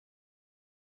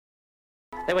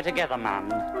They were together,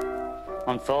 man.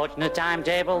 Unfortunate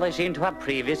timetable, they seemed to have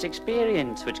previous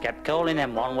experience, which kept calling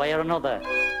them one way or another.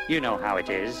 You know how it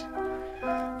is.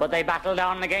 But they battled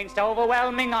on against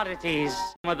overwhelming oddities.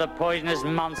 Some of the poisonous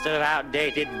monster of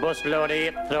outdated busload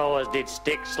hip throwers did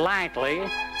stick slightly,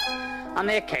 and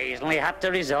they occasionally had to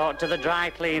resort to the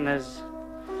dry cleaners.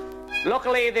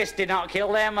 Luckily, this did not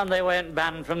kill them, and they weren't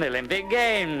banned from the Olympic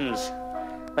Games.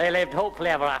 They lived hopefully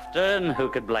ever after, and who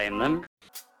could blame them?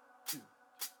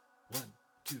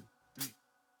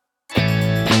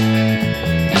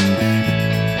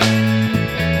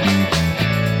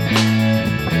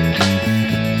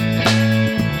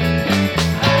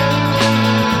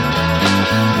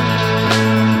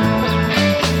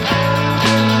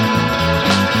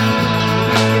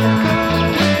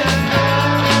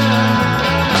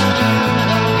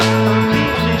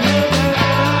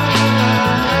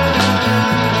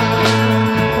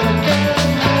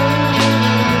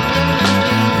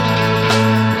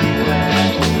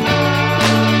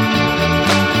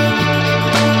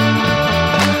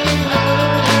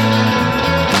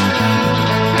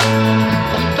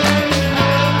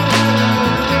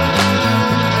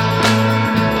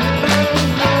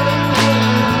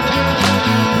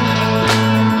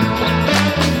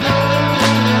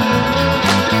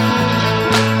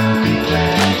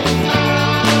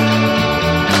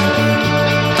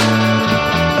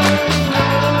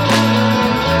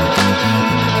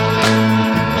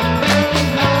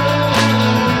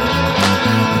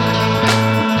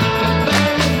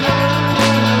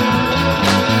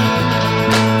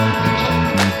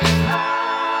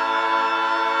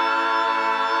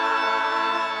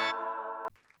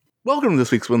 Welcome to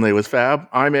this week's When They Was Fab.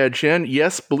 I'm Ed Chin.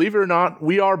 Yes, believe it or not,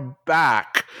 we are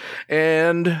back.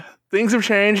 And things have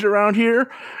changed around here.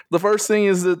 The first thing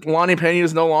is that Lonnie Pena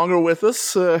is no longer with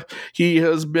us. He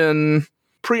has been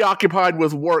preoccupied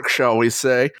with work, shall we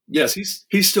say. Yes,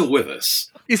 he's still with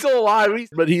us. He's still alive,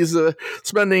 but he's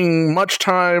spending much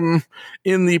time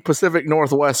in the Pacific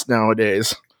Northwest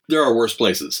nowadays. There are worse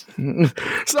places.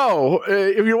 So,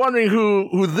 if you're wondering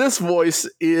who this voice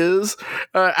is,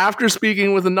 after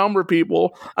speaking with a number of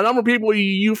people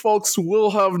you folks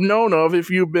will have known of if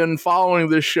you've been following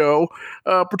this show,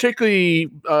 particularly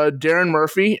Darren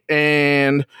Murphy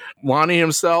and Lonnie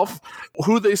himself,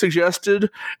 who they suggested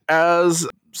as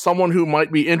someone who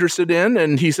might be interested in,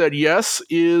 and he said yes,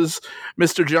 is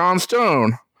Mr. John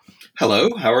Stone.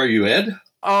 Hello, how are you, Ed?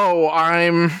 Oh,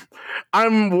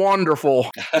 I'm wonderful.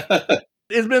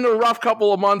 It's been a rough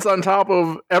couple of months on top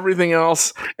of everything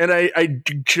else, and I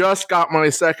just got my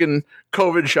second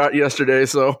COVID shot yesterday,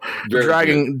 so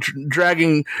dragging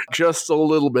just a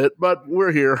little bit, but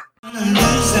we're here.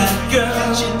 Lose that girl.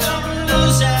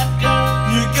 Lose that girl.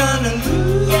 You're gonna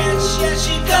lose. Yes,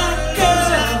 you're gonna lose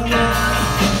that girl.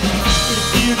 If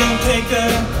you don't take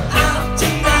her out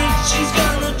tonight, she's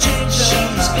gonna change her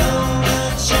mind. She's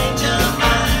gonna change her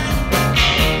mind.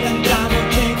 And I will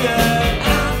take her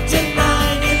out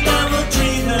tonight, and I will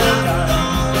treat her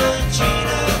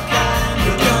kind.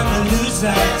 You're gonna lose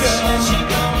that girl. You're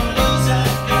gonna lose that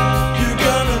girl. You're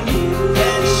gonna lose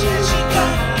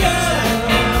that girl.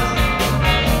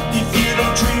 If you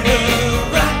don't treat her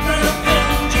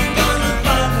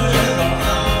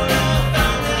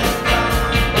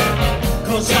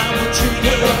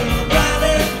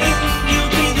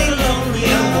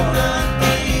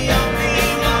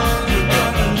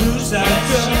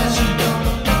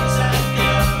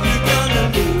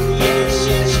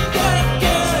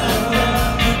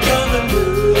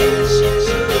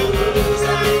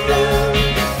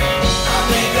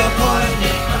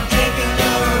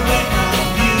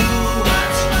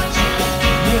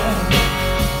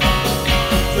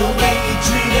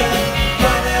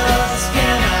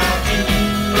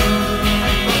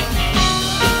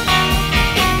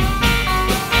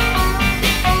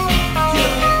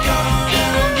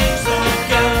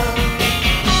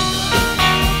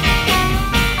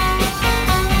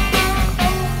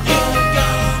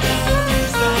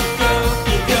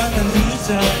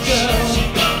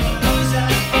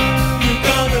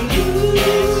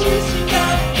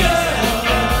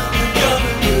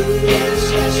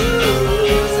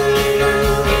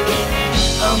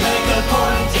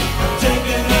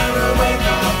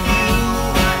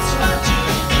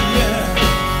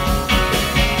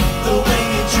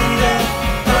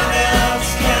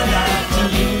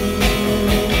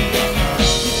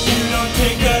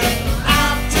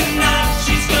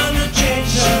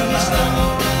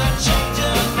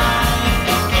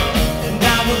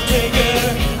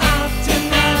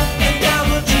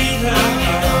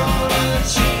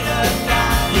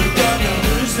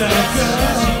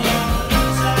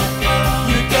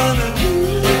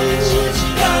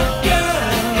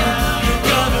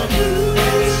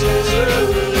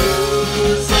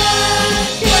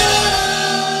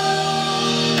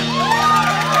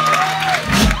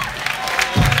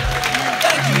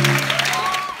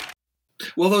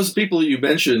Well, those people you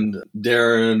mentioned,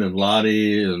 Darren and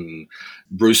Lonnie and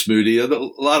Bruce Moody, a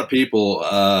lot of people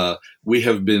we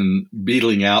have been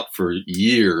Beatling out for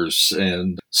years.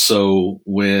 And so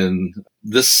when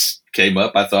this came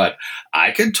up, I thought,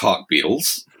 I can talk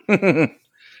Beatles.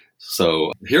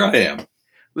 So here I am.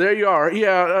 There you are.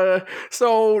 Yeah.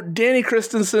 So Danny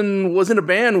Christensen was in a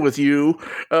band with you,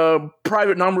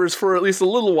 Private Numbers, for at least a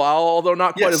little while, although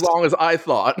not quite as long as I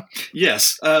thought.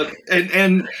 Yes.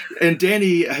 And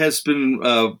Danny has been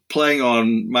playing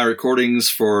on my recordings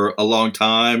for a long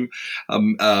time,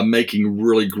 making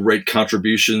really great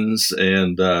contributions.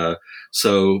 And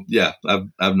so, yeah,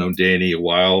 I've known Danny a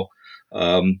while.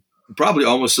 Probably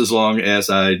almost as long as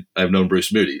I've known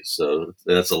Bruce Moody. So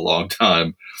that's a long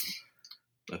time.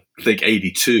 I think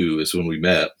 82 is when we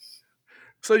met.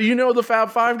 So do you know the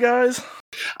Fab Five guys?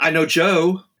 I know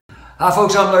Joe. Hi,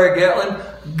 folks. I'm Larry Gatlin.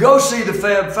 Go see the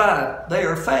Fab Five. They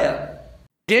are fab.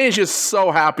 Danny's just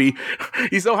so happy.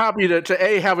 He's so happy to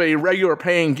A, have a regular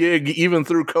paying gig even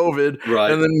through COVID,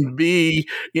 right, and then B,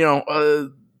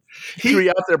 to be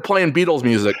out there playing Beatles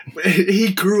music.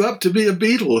 He grew up to be a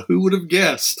Beatle. Who would have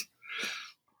guessed?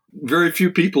 Very few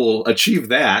people achieve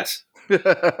that.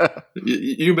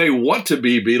 You may want to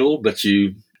be Beatle, but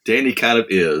Danny kind of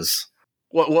is.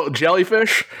 What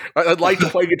Jellyfish? I'd like to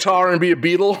play guitar and be a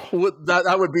Beatle.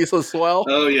 That would be so swell.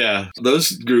 Oh yeah,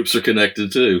 those groups are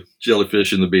connected too.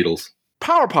 Jellyfish and the Beatles.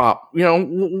 Power pop.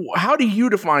 How do you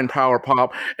define power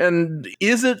pop? And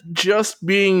is it just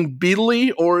being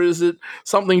Beatley, or is it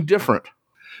something different?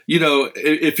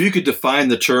 If you could define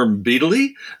the term Beatley,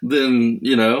 then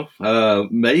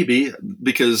maybe,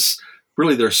 because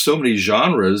really there's so many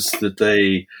genres that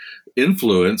they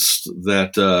influenced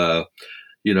that,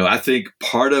 I think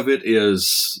part of it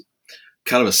is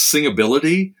kind of a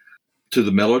singability to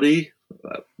the melody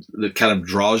that kind of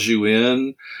draws you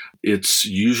in. It's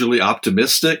usually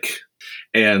optimistic,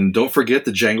 and don't forget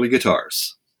the jangly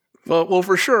guitars. Well,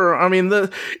 for sure. I mean,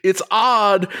 it's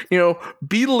odd.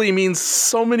 Beatley means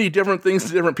so many different things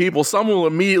to different people. Some will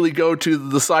immediately go to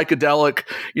the psychedelic.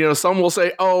 Some will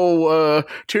say,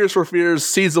 Tears for Fears,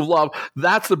 Seeds of Love.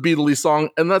 That's a Beatley song,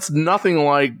 and that's nothing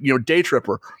like, Day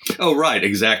Tripper. Oh, right,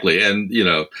 exactly. And,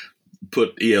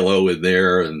 put ELO in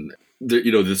there, and,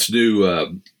 this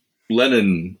new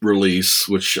Lennon release,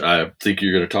 which I think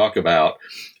you're going to talk about,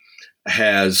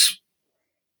 has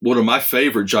one of my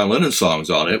favorite John Lennon songs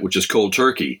on it, which is Cold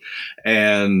Turkey.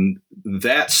 And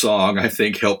that song, I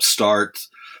think, helped start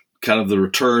kind of the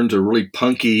return to really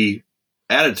punky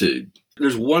attitude.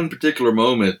 There's one particular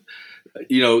moment,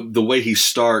 the way he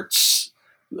starts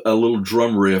a little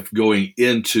drum riff going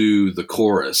into the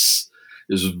chorus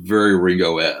is very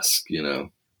Ringo-esque,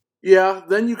 Yeah,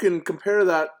 then you can compare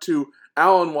that to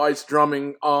Alan White's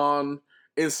drumming on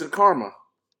Instant Karma.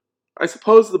 I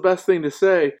suppose the best thing to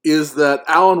say is that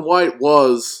Alan White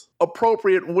was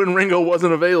appropriate when Ringo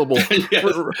wasn't available.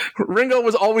 Yes. Ringo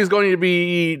was always going to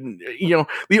be,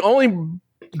 the only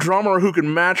drummer who could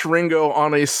match Ringo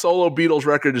on a solo Beatles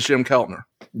record is Jim Keltner.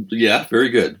 Yeah, very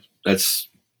good. That's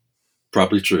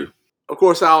probably true. Of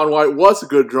course, Alan White was a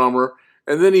good drummer,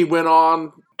 and then he went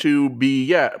on to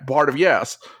be part of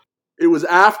Yes. It was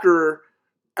after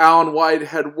Alan White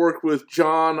had worked with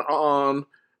John on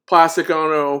Plastic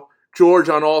Ono, George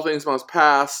on All Things Must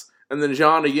Pass, and then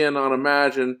John again on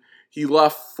Imagine. He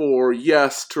left for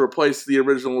Yes to replace the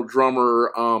original drummer,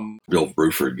 Bill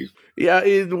Bruford. Yeah,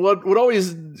 what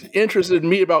always interested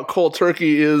me about Cold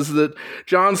Turkey is that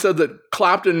John said that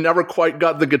Clapton never quite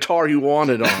got the guitar he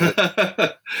wanted on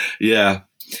it. Yeah.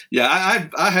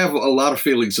 I have a lot of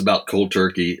feelings about Cold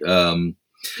Turkey.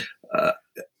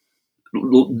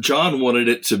 John wanted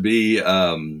it to be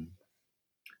a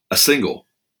single.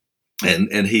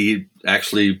 And he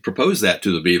actually proposed that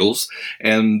to the Beatles,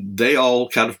 and they all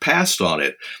kind of passed on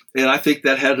it. And I think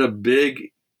that had a big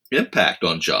impact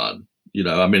on John.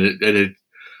 It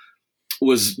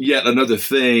was yet another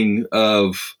thing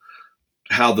of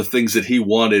how the things that he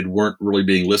wanted weren't really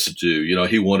being listened to.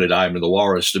 He wanted I'm in the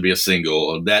Walrus to be a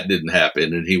single, and that didn't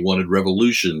happen. And he wanted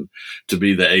Revolution to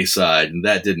be the A-side, and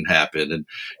that didn't happen. And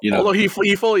although he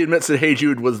fully admits that Hey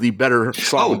Jude was the better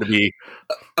song to be.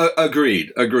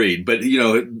 Agreed. But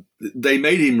they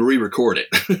made him re-record it.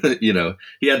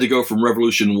 He had to go from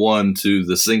Revolution 1 to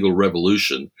the single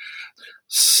Revolution.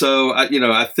 So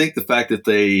I think the fact that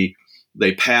they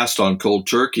passed on Cold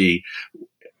Turkey,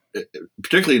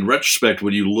 particularly in retrospect,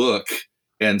 when you look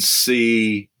and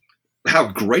see how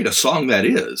great a song that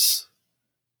is.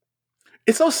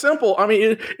 It's so simple. I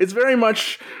mean, it's very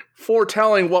much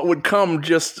foretelling what would come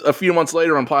just a few months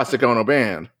later on Plastic Ono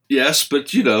Band. Yes, but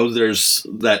there's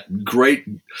that great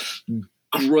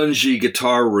grungy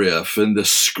guitar riff and the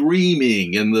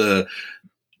screaming and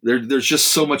there's just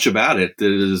so much about it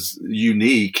that is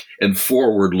unique and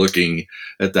forward looking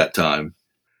at that time.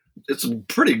 It's a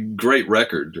pretty great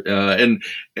record. And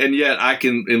yet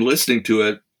in listening to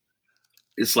it,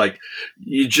 it's like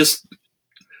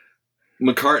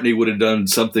McCartney would have done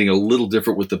something a little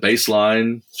different with the bass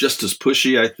line, just as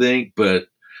pushy, I think, but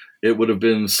it would have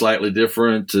been slightly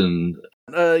different. And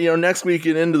next week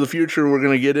and into the future, we're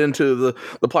going to get into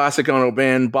the Plastic Ono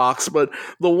Band box. But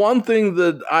the one thing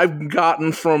that I've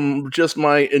gotten from just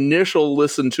my initial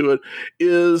listen to it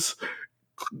is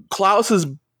Klaus's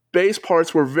bass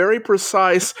parts were very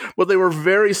precise, but they were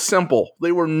very simple.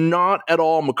 They were not at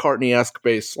all McCartney-esque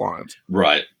bass lines.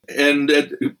 Right. And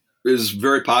it is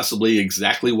very possibly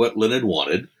exactly what Lennon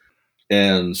wanted.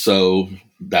 And so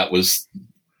that was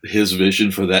his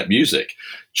vision for that music.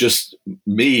 Just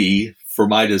me, for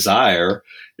my desire,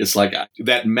 it's like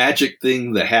that magic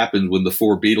thing that happened when the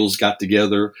four Beatles got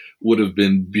together would have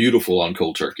been beautiful on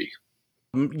Cold Turkey.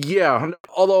 Yeah.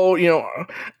 Although,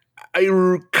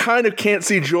 I kind of can't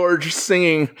see George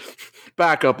singing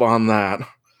backup on that.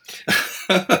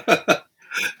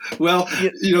 Well,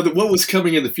 what was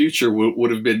coming in the future would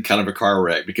have been kind of a car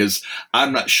wreck, because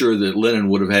I'm not sure that Lennon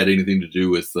would have had anything to do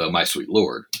with My Sweet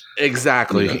Lord.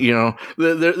 Exactly.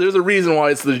 There's a reason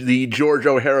why it's the George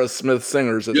O'Hara Smith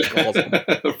Singers, as he calls them.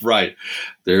 Right.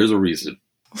 There's a reason.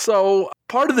 So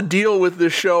part of the deal with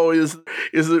this show is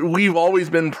that we've always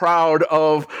been proud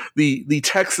of the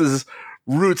Texas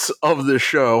roots of this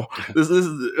show. This is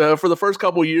for the first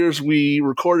couple of years we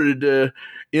recorded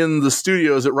in the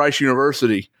studios at Rice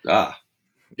University.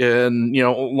 And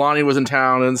Lonnie was in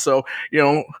town, and so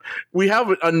we have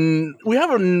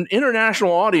an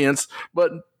international audience,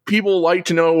 but people like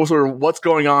to know sort of what's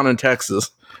going on in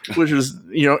Texas, which is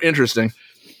interesting.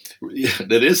 Yeah,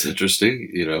 that is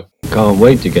interesting. Can't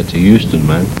wait to get to Houston,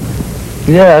 man.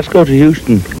 Yeah, let's go to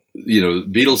Houston.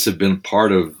 Beatles have been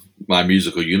part of my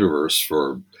musical universe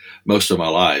for most of my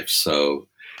life, so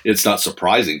it's not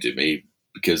surprising to me,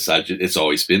 because it's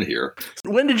always been here.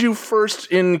 When did you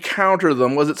first encounter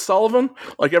them? Was it Sullivan,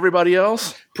 like everybody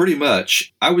else? Pretty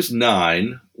much. I was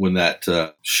 9 when that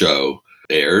show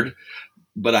aired,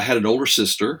 but I had an older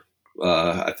sister,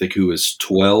 I think, who was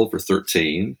 12 or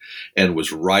 13, and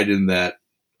was right in that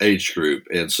age group.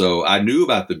 And so I knew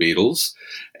about the Beatles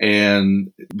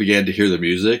and began to hear the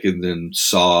music, and then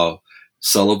saw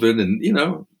Sullivan,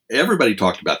 and, everybody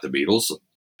talked about the Beatles,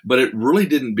 but it really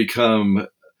didn't become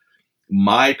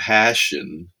my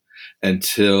passion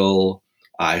until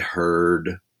I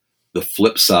heard the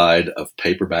flip side of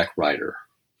Paperback Writer.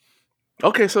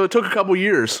 Okay, so it took a couple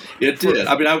years. It did.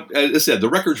 I mean, as I said, the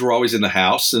records were always in the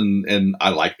house, and I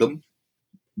liked them.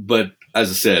 But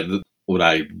as I said, when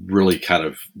I really kind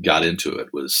of got into it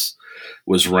was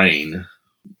Rain.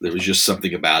 There was just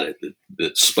something about it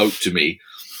that spoke to me.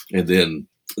 And then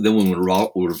when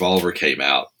Revolver came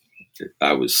out,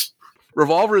 I was...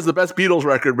 Revolver is the best Beatles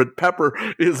record, but Pepper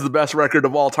is the best record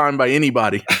of all time by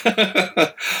anybody.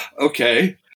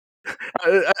 Okay.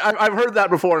 I've heard that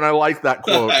before, and I like that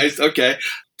quote. Okay.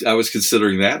 I was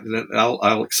considering that, and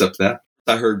I'll accept that.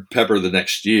 I heard Pepper the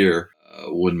next year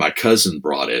when my cousin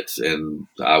brought it, and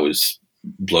I was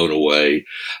blown away.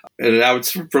 And I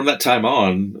was, from that time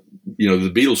on, the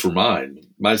Beatles were mine.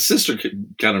 My sister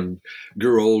kind of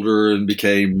grew older and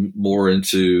became more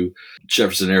into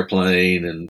Jefferson Airplane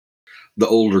and the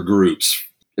older groups.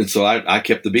 And so I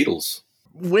kept the Beatles.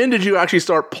 When did you actually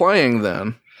start playing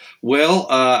then? Well,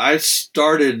 I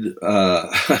started,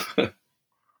 I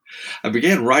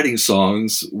began writing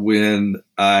songs when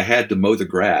I had to mow the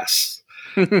grass.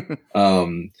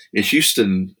 In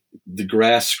Houston, the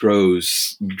grass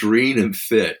grows green and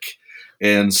thick.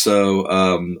 And so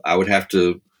I would have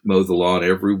to mow the lawn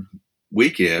every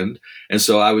weekend. And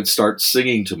so I would start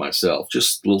singing to myself,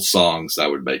 just little songs I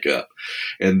would make up.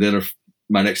 And then if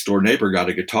my next door neighbor got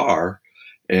a guitar,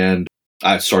 and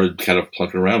I started kind of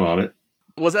plunking around on it.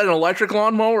 Was that an electric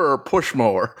lawnmower or a push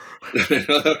mower?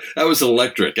 That was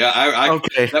electric.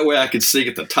 Okay. That way I could sing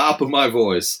at the top of my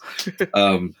voice.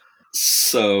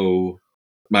 So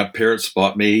my parents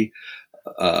bought me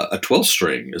a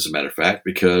 12-string, as a matter of fact,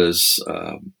 because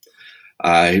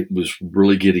I was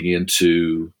really getting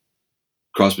into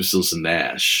Crosby, Stills, and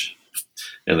Nash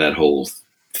and that whole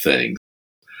thing.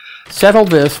 Settle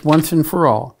this once and for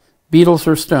all. Beatles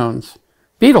or Stones?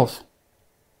 Beatles.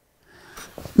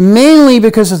 Mainly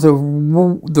because of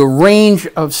the range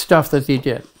of stuff that they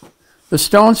did. The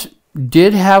Stones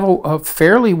did have a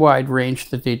fairly wide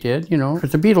range that they did,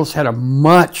 because the Beatles had a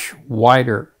much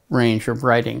wider range of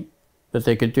writing that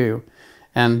they could do.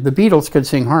 And the Beatles could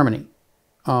sing harmony.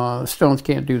 Stones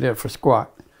can't do that for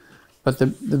squat. But the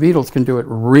Beatles can do it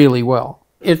really well.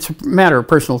 It's a matter of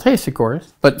personal taste, of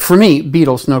course. But for me,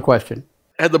 Beatles, no question.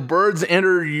 Had the Byrds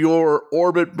entered your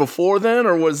orbit before then,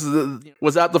 or was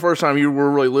that the first time you were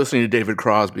really listening to David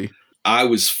Crosby? I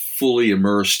was fully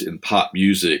immersed in pop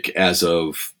music as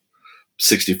of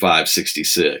 65,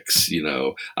 66. You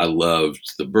know, I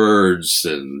loved the Byrds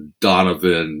and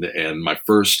Donovan, and my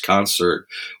first concert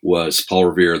was Paul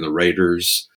Revere and the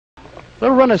Raiders.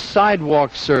 We'll run a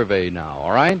sidewalk survey now,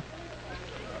 all right?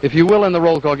 If you will, in the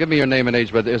roll call, give me your name and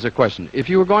age, but there's a question. If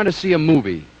you were going to see a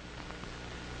movie,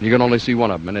 you can only see one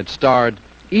of them, and it starred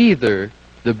either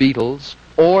the Beatles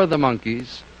or the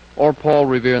Monkees or Paul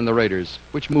Revere and the Raiders,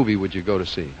 which movie would you go to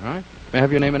see, all right? May I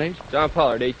have your name and age? John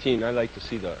Pollard, 18. I'd like to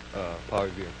see the Paul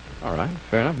Revere. All right,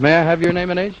 fair enough. May I have your name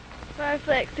and age? Laura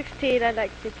Fleck, 16. I'd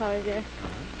like to see Paul Revere.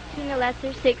 Tina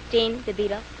Lesser, 16. The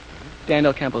Beatles.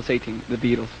 Daniel Campbell's 18. The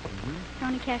Beatles.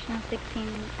 Tony Cashman, 16.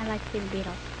 I'd like to see the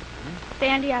Beatles.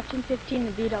 Sandy Upton, 15.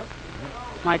 The Beatles.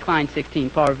 Mike Klein, 16.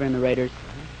 Paul Revere and the Raiders.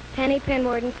 Penny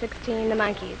Penwarden, 16. The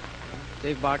Monkees.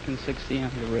 Dave Barkin, 16.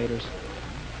 The Raiders.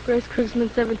 Grace Krugman,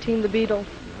 17. The Beatles.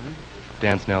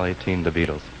 Dan Snell, 18. The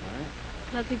Beatles.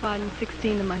 Leslie Biden,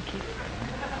 16. The Monkees.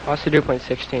 Oscar DuPont,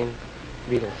 16.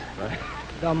 Beatles. Right.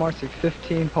 Don Marcic,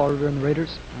 15. Paul Revere and the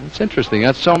Raiders. It's interesting.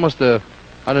 That's almost I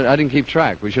didn't keep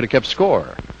track. We should have kept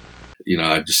score. You know,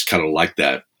 I just kind of liked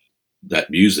that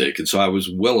music. And so I was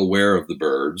well aware of the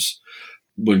Byrds.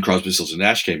 When Crosby, Stills, and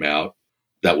Nash came out,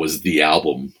 that was the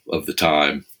album of the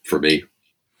time for me.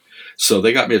 So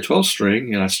they got me a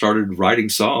 12-string, and I started writing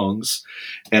songs,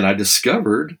 and I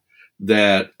discovered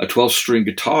that a 12-string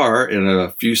guitar in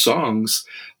a few songs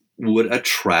would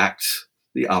attract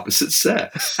the opposite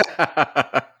sex.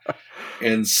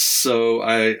 And so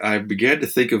I began to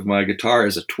think of my guitar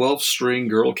as a 12-string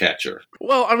girl catcher.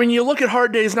 Well, I mean, you look at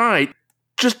Hard Day's Night,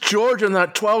 just George and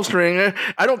that 12-string.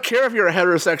 I don't care if you're a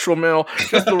heterosexual male,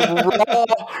 just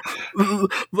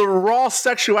the raw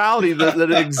sexuality that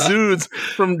it exudes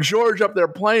from George up there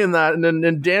playing that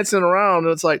and dancing around.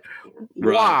 And it's like,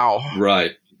 wow.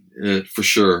 Right. For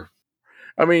sure.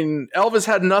 I mean, Elvis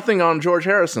had nothing on George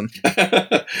Harrison.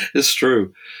 It's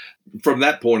true. From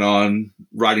that point on,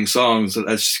 writing songs,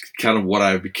 that's kind of what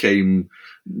I became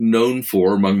known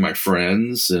for among my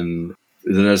friends. And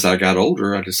then as I got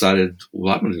older, I decided,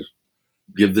 well, I'm going to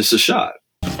give this a shot.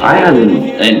 I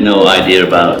had no idea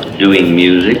about doing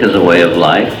music as a way of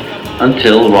life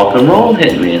until rock and roll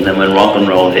hit me. And then when rock and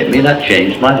roll hit me, that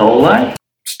changed my whole life.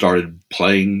 Started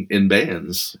playing in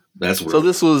bands. That's where. So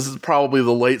this was probably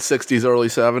the late 60s, early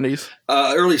 70s?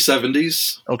 Early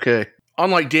 70s. Okay.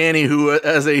 Unlike Danny, who,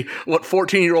 as a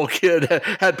 14-year-old kid,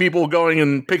 had people going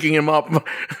and picking him up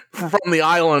from the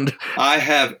island. I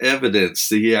have evidence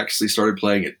that he actually started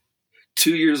playing at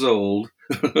 2 years old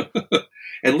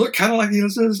and looked kind of like he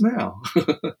does now.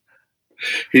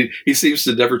 He seems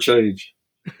to never change.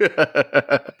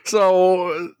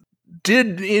 So,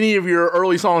 did any of your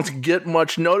early songs get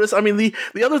much notice? I mean,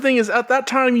 the other thing is, at that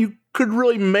time, you could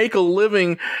really make a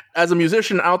living as a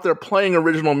musician out there playing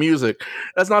original music.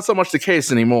 That's not so much the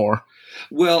case anymore.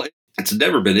 Well, it's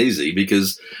never been easy,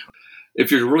 because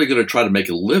if you're really going to try to make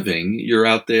a living, you're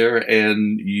out there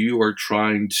and you are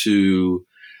trying to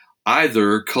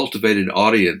either cultivate an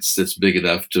audience that's big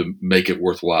enough to make it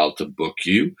worthwhile to book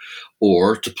you,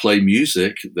 or to play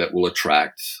music that will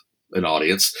attract an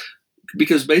audience.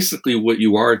 Because basically what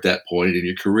you are at that point in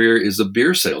your career is a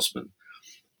beer salesman.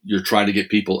 You're trying to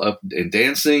get people up and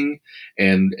dancing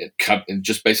and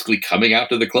just basically coming out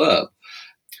to the club.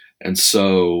 And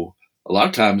so a lot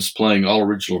of times playing all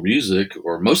original music,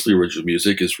 or mostly original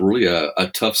music, is really a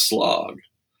tough slog.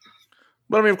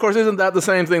 But I mean, of course, isn't that the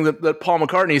same thing that Paul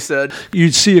McCartney said?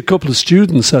 You'd see a couple of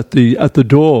students at the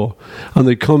door, and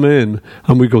they come in,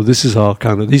 and we go, "This is our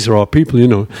these are our people," you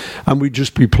know, and we'd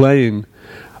just be playing.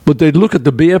 But they'd look at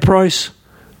the beer price,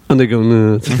 and they go,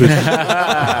 "No, it's a bit."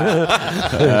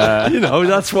 You know,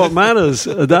 that's what matters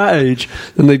at that age.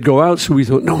 And they'd go out, so we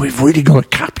thought, no, we've really got to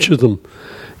capture them.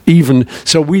 Even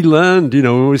so, we learned, you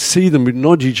know, when we see them, we'd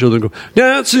nudge each other and go,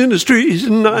 "Dance in the streets,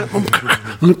 and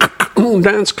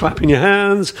dance, clapping your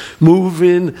hands,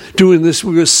 moving, doing this.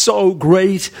 We are so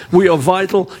great. We are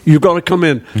vital. You've got to come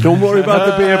in. Don't worry about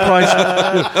the beer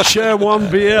price. Share one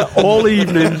beer all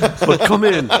evening, but come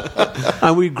in."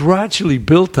 And we gradually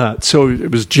built that, so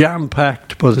it was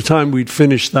jam-packed by the time we'd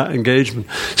finished that engagement.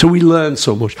 So we learned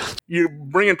so much. You're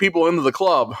bringing people into the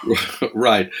club.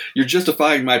 Right. You're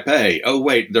justifying my pay. Oh,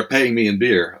 wait, they're paying me in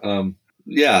beer.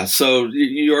 Yeah, so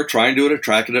you're trying to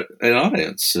attract an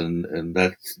audience, and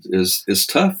that is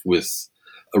tough with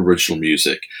original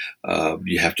music.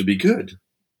 You have to be good.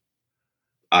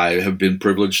 I have been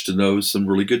privileged to know some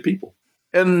really good people.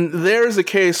 And there's a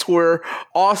case where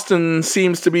Austin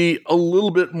seems to be a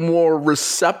little bit more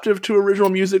receptive to original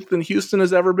music than Houston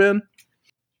has ever been.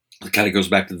 It kind of goes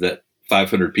back to that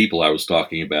 500 people I was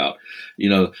talking about. You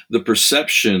know, the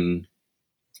perception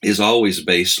is always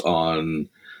based on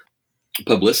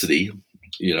publicity,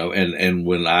 you know, and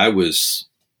when I was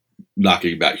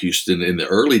knocking about Houston in the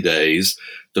early days,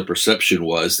 the perception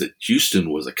was that Houston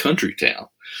was a country town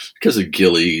because of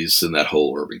Gillies and that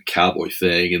whole urban cowboy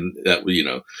thing. And that, you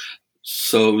know,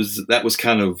 so that was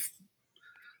kind of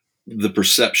the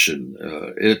perception.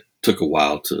 It took a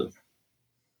while to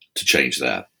change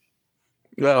that.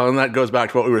 Well, and that goes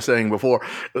back to what we were saying before,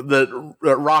 that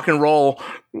rock and roll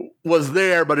was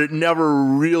there, but it never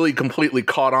really completely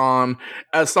caught on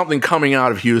as something coming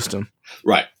out of Houston.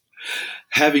 Right.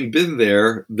 Having been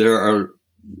there, there are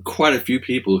quite a few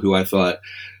people who I thought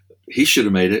he should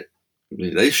have made it.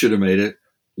 They should have made it,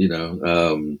 you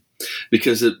know,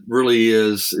 because it really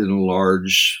is in a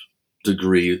large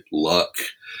degree luck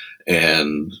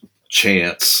and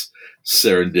chance,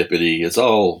 serendipity. It's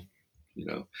all, you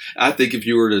know, I think if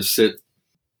you were to sit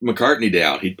McCartney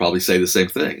down, he'd probably say the same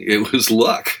thing. It was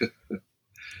luck.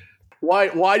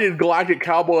 Why did Galactic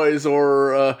Cowboys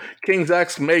or King's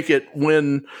X make it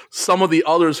when some of the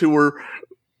others who were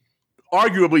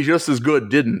arguably just as good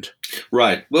didn't?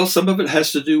 Right. Well, some of it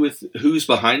has to do with who's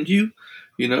behind you.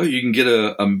 You know, you can get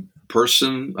a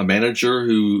person, a manager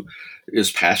who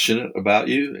is passionate about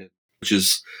you, which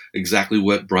is exactly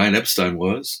what Brian Epstein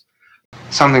was.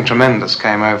 Something tremendous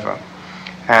came over,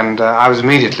 and I was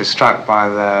immediately struck by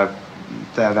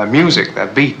their music, their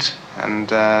beat, and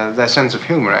their sense of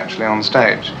humor actually on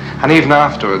stage. And even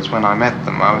afterwards, when I met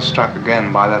them, I was struck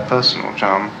again by their personal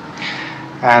charm.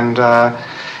 And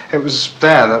it was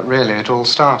there that really it all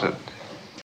started.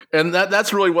 And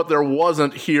that's really what there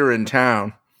wasn't here in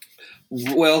town.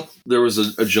 Well, there was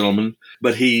a gentleman,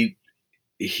 but he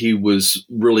was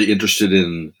really interested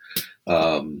in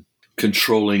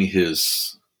controlling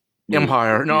his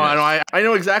empire. No, yes. I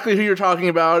know exactly who you're talking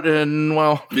about, and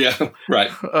well, yeah,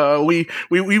 right. We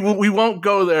won't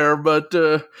go there, but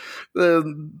the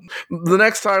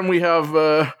next time we have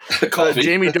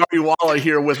Jamie Dariwala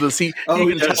here with us, he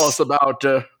can tell us about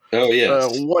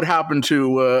what happened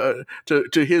to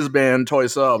his band Toy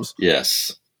Subs.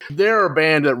 Yes, they're a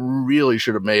band that really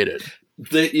should have made it.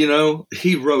 You know,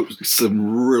 he wrote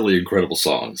some really incredible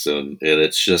songs, and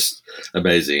it's just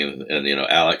amazing. And you know,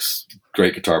 Alex,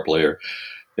 great guitar player.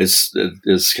 It's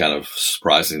kind of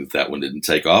surprising that one didn't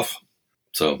take off.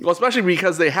 So, well, especially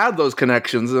because they had those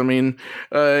connections. I mean,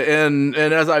 and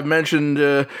as I've mentioned,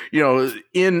 you know,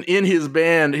 in his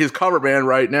band, his cover band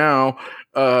right now,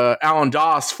 Alan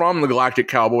Doss from the Galactic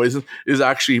Cowboys is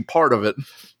actually part of it.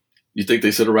 You think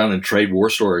they sit around and trade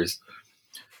war stories?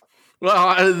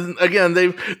 Well, again,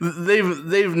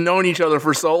 they've known each other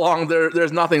for so long.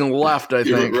 There's nothing left, I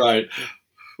think. You're right.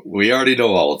 We already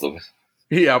know all of them.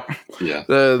 Yep. Yeah.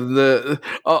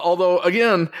 Although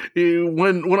again,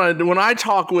 when I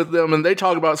talk with them and they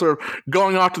talk about sort of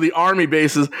going off to the army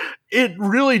bases, it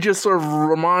really just sort of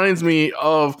reminds me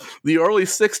of the early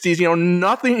 '60s. You know,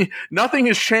 nothing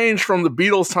has changed from the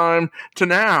Beatles' time to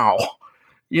now.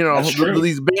 You know,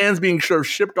 these bands being sort of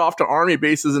shipped off to army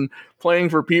bases and playing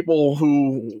for people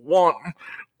who want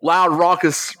loud,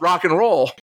 raucous rock and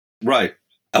roll. Right.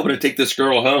 I'm going to take this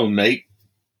girl home, mate.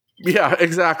 Yeah,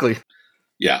 exactly.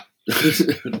 Yeah.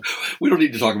 We don't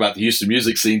need to talk about the Houston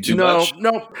music scene too much.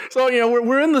 No. So, you know,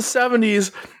 we're in the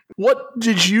 70s. What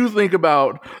did you think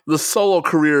about the solo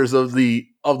careers of the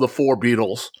four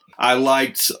Beatles? I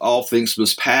liked All Things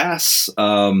Must Pass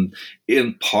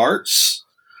in parts.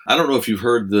 I don't know if you've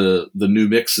heard the new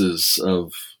mixes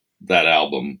of that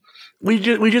album. We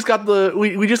just got the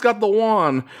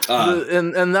one,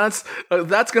 and that's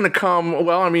going to come.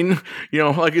 Well, I mean, you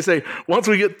know, like you say, once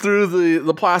we get through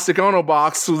the Plastic Ono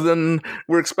box, then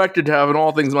we're expected to have an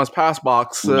All Things Must Pass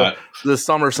box this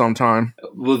summer sometime.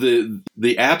 Well,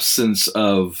 the absence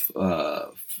of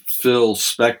Phil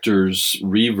Spector's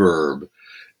reverb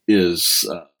is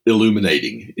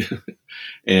illuminating.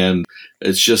 And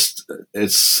it's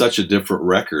such a different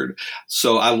record.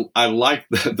 So I like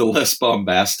the less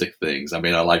bombastic things. I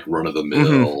mean, I like Run of the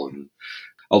Mill, and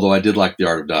although I did like The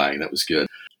Art of Dying, that was good.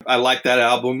 I like that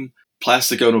album.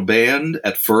 Plastic Ono Band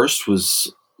at first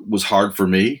was hard for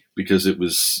me because it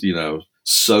was, you know,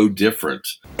 so different.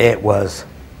 It was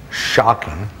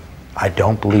shocking. I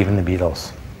don't believe in the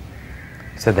Beatles.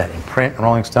 I said that in print,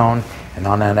 Rolling Stone, and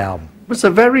on that album. It was a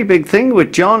very big thing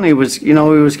with John. He was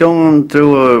going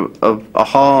through a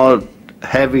hard,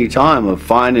 heavy time of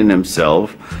finding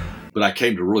himself. But I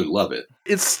came to really love it.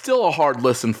 it's still a hard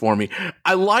listen for me.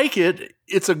 I like it.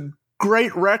 It's a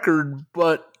great record,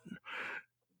 but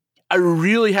I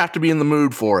really have to be in the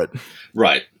mood for it.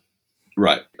 Right.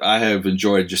 I have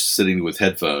enjoyed just sitting with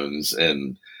headphones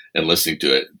and listening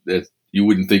to it. You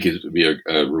wouldn't think it would be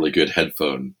a really good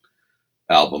headphone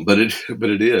album, but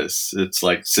it is. It's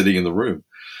like sitting in the room.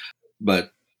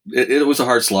 But it was a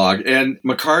hard slog. And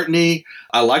McCartney,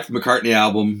 I liked the McCartney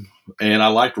album, and I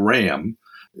liked Ram.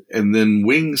 And then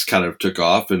Wings kind of took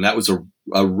off, and that was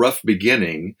a rough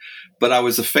beginning, but I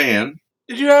was a fan.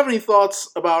 Did you have any thoughts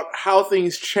about how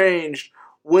things changed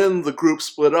when the group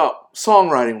split up,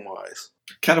 songwriting-wise?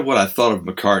 Kind of what I thought of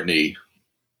McCartney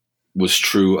was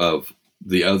true of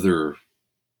the other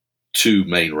two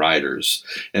main writers.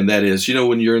 And that is,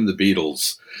 when you're in the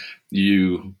Beatles,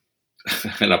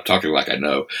 and I'm talking like I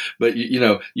know, but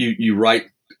you write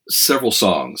several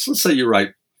songs. Let's say you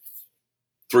write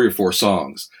 3 or 4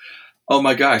 songs. Oh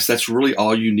my gosh, that's really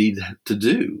all you need to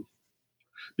do,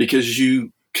 because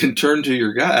you can turn to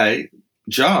your guy,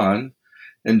 John,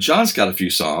 and John's got a few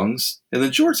songs, and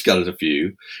then George's got a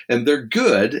few, and they're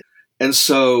good. And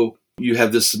so you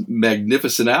have this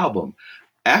magnificent album.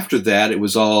 After that, it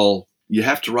was all, you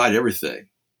have to write everything.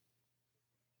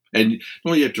 And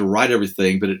not only you have to write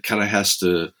everything, but it kind of has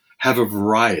to have a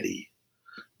variety.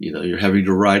 You're having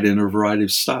to write in a variety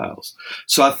of styles.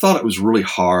 So I thought it was really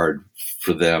hard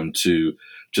for them to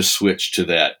switch to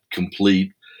that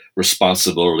complete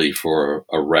responsibility for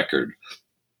a record.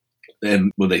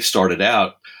 And when they started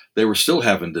out, they were still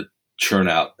having to churn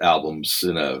out albums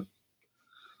in a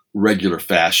regular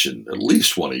fashion, at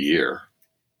least one a year.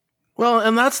 Well,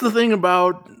 and that's the thing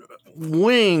about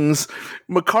Wings.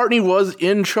 McCartney was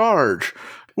in charge.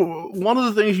 One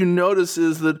of the things you notice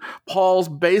is that Paul's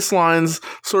bass lines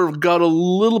sort of got a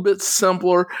little bit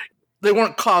simpler. They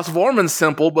weren't Klaus Vormann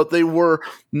simple, but they were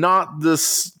not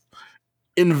this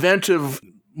inventive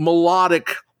melodic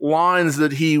lines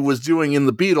that he was doing in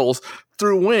the Beatles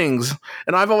through Wings.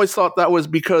 And I've always thought that was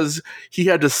because he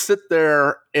had to sit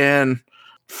there and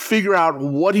figure out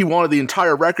what he wanted the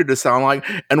entire record to sound like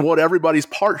and what everybody's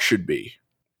part should be.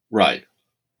 Right.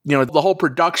 The whole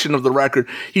production of the record,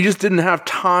 he just didn't have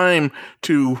time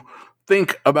to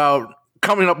think about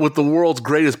coming up with the world's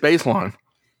greatest bass line.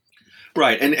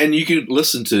 Right. And you could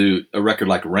listen to a record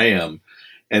like Ram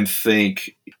and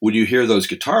think, when you hear those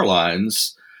guitar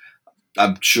lines,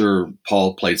 I'm sure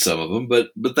Paul played some of them,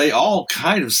 but they all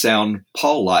kind of sound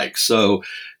Paul-like. So,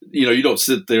 you don't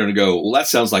sit there and go, well, that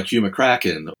sounds like Hugh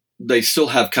McCracken. They still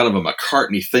have kind of a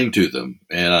McCartney thing to them.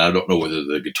 And I don't know whether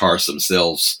the guitarists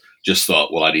themselves just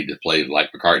thought, well, I need to play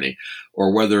like McCartney,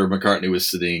 or whether McCartney was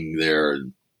sitting there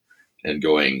and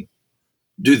going,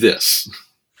 do this.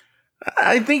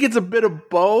 I think it's a bit of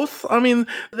both. I mean,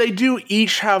 they do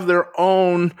each have their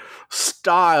own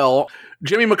style.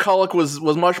 Jimmy McCulloch was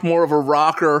much more of a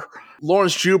rocker.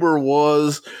 Lawrence Juber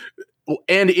was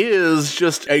and is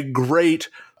just a great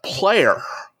player.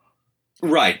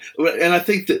 Right. And I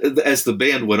think that as the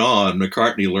band went on,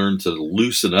 McCartney learned to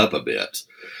loosen up a bit,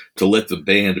 to let the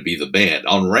band be the band.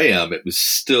 On Ram, it was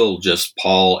still just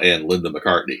Paul and Linda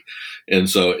McCartney. And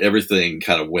so everything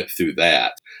kind of went through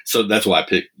that. So that's why I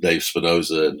picked Dave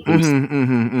Spinoza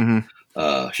and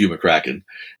Hugh McCracken.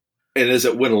 And as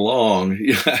it went along,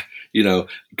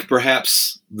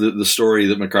 perhaps the story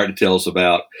that McCartney tells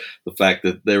about the fact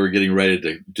that they were getting ready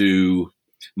to do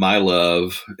My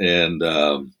Love and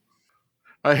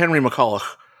Henry McCulloch.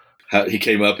 How he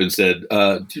came up and said,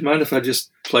 do you mind if I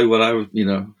just play what I,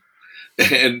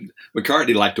 And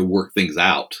McCartney liked to work things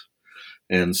out.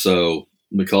 And so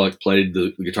McCulloch played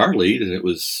the guitar lead, and it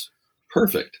was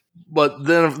perfect. But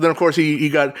then of course, he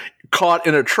got caught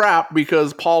in a trap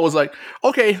because Paul was like,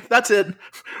 okay, that's it.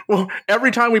 Well,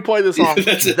 every time we play this song,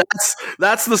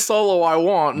 that's the solo I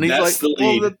want. And he's that's like,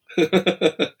 the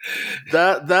lead.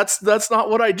 Well, that's not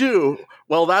what I do.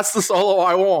 Well, that's the solo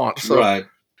I want. So. Right.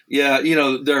 Yeah,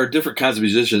 there are different kinds of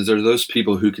musicians. There are those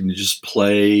people who can just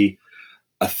play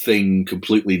a thing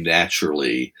completely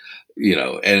naturally,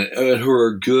 and who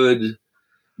are good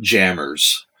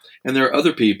jammers. And there are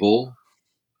other people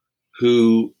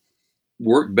who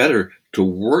work better to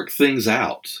work things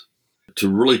out, to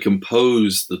really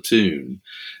compose the tune.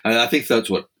 And I think that's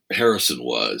what Harrison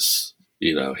was.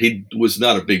 He was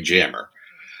not a big jammer,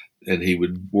 and he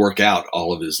would work out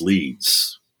all of his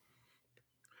leads.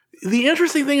 The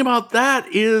interesting thing about that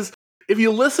is, if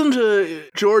you listen to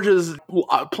George's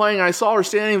playing I Saw Her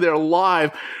Standing There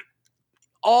live,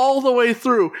 all the way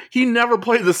through, he never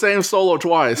played the same solo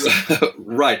twice.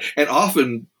 Right. And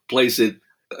often plays it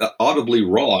audibly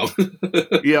wrong.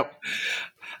 Yep.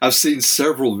 I've seen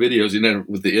several videos,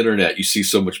 with the internet, you see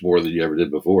so much more than you ever did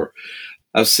before.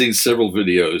 I've seen several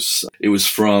videos. It was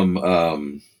from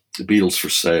the Beatles for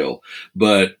Sale,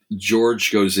 but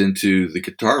George goes into the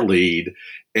guitar lead,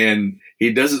 and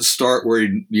he doesn't start where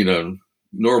he,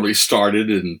 normally started,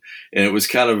 and it was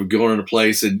kind of going into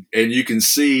place, and you can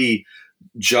see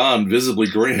John visibly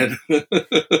grin,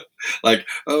 like,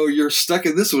 "Oh, you're stuck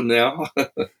in this one now."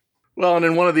 Well, and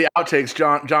in one of the outtakes,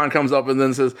 John comes up and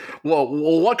then says, well,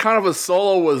 what kind of a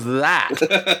solo was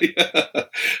that?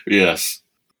 Yes.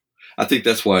 I think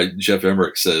that's why Jeff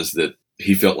Emmerich says that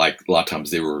he felt like a lot of times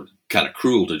they were kind of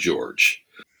cruel to George.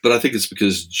 But I think it's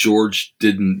because George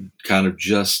didn't kind of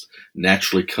just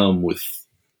naturally come with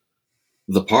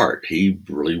the part. He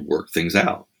really worked things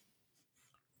out.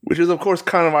 Which is, of course,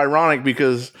 kind of ironic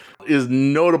because is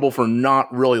notable for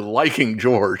not really liking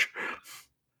George.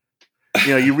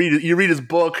 You read his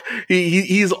book.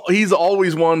 He's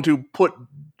always one to put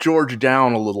George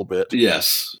down a little bit.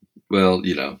 Yes. Well,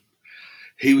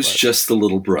 he was just the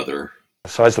little brother.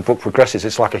 So as the book progresses,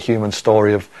 it's like a human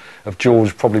story of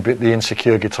George, probably the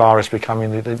insecure guitarist,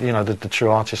 becoming the true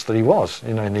artist that he was,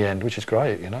 in the end, which is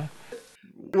great,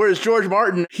 Whereas George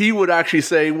Martin, he would actually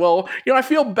say, well, I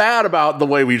feel bad about the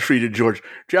way we treated George.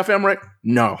 Jeff Emmerich,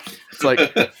 no. It's like,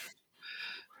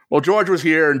 well, George was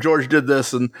here and George did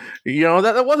this, and,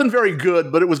 that wasn't very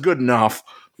good, but it was good enough.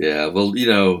 Yeah, well,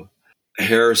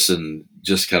 Harrison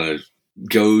just kind of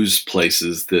goes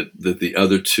places that the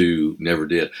other two never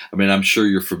did. I mean, I'm sure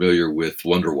you're familiar with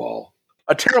Wonderwall.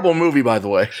 A terrible movie, by the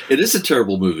way. It is a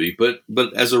terrible movie, but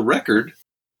as a record,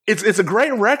 it's a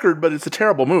great record, but it's a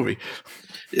terrible movie.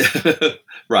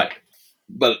 Right.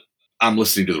 But I'm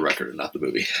listening to the record and not the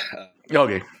movie.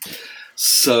 Okay.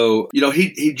 So,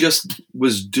 he just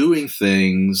was doing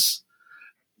things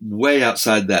way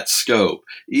outside that scope.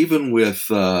 Even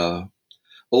with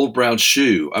Old Brown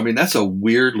Shoe. I mean, that's a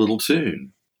weird little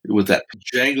tune with that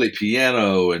jangly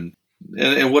piano and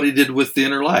what he did with The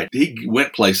Inner Light. He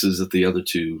went places that the other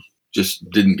two just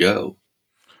didn't go.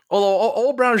 Although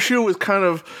Old Brown Shoe was kind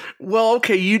of, well,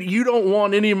 okay, you don't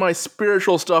want any of my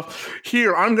spiritual stuff.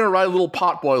 Here, I'm going to write a little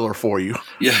potboiler for you.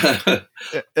 Yeah.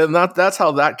 And that's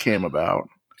how that came about.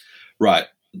 Right.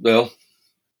 Well,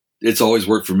 it's always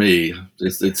worked for me.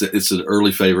 It's an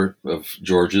early favorite of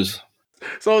George's.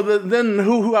 So then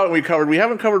who haven't we covered? We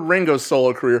haven't covered Ringo's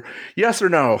solo career. Yes or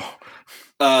no?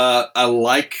 I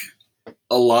like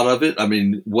a lot of it. I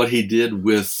mean, what he did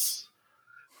with...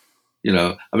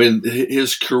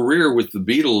 his career with the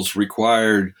Beatles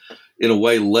required, in a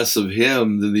way, less of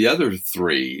him than the other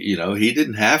three. He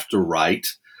didn't have to write.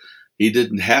 He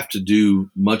didn't have to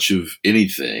do much of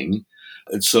anything.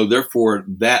 And so, therefore,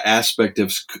 that aspect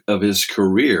of his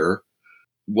career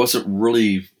wasn't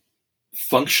really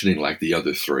functioning like the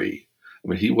other three. I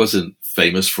mean, he wasn't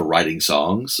famous for writing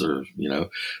songs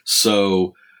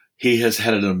so he has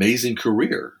had an amazing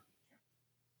career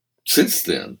since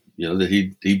then, that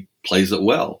he plays it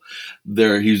well.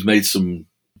 He's made some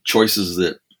choices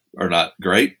that are not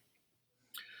great,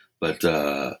 but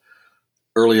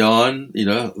early on,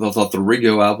 I thought the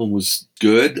Ringo album was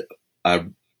good. I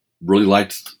really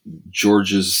liked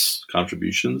George's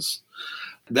contributions.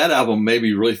 That album made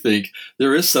me really think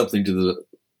there is something to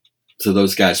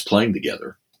those guys playing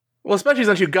together. Well, especially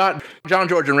since you got John,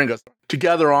 George, and Ringo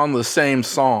together on the same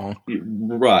song.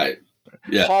 Right.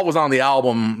 Yeah. Paul was on the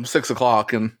album 6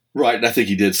 o'clock and. Right, and I think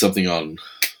he did something on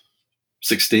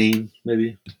 16,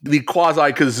 maybe. The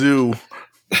quasi-kazoo.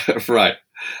 Right,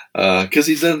 because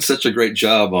he's done such a great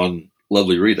job on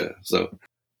Lovely Rita.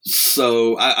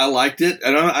 So I liked it,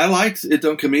 and I liked It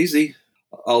Don't Come Easy,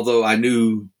 although I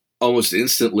knew almost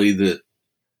instantly that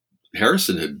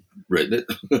Harrison had written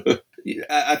it.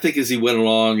 I think as he went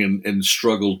along and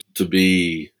struggled to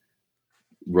be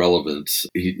relevant,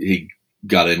 he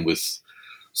got in with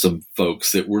some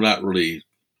folks that were not really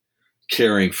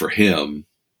caring for him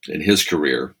and his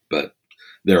career, but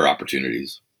there are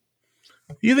opportunities.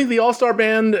 You think the All-Star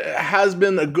Band has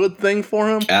been a good thing for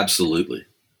him? Absolutely.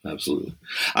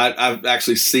 I've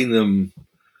actually seen them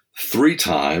 3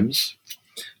 times,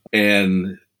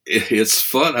 and it's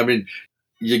fun. I mean,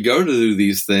 you go to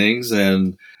these things,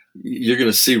 and you're going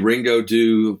to see Ringo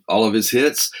do all of his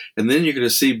hits, and then you're going to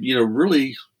see,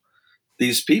 really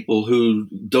these people who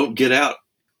don't get out.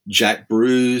 Jack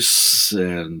Bruce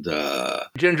and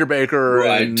Ginger Baker,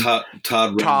 right? and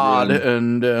Todd,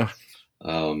 and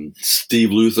Steve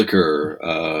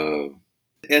Lukather,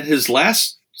 and his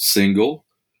last single.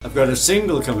 I've got a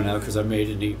single coming out because I made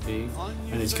an EP,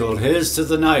 and it's called "Here's to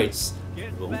the Nights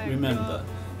You Won't Remember,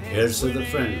 Here's to the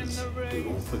Friends You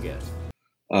Won't Forget."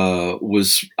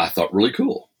 Was, I thought, really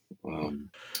cool.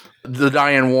 The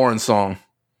Diane Warren song.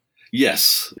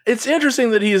 Yes. It's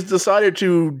interesting that he's decided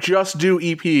to just do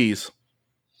EPs.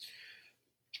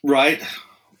 Right.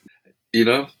 You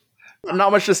know?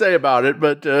 Not much to say about it,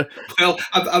 but... Well,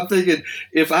 I'm thinking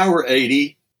if I were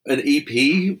 80, an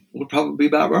EP would probably be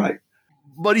about right.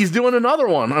 But he's doing another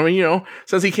one. I mean,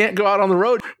 since he can't go out on the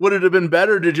road, would it have been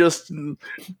better to just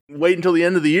wait until the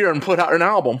end of the year and put out an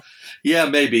album? Yeah,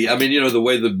 maybe. I mean, the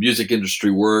way the music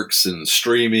industry works and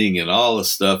streaming and all the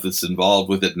stuff that's involved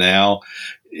with it now,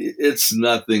 it's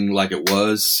nothing like it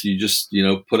was. You just,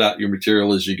 put out your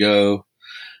material as you go.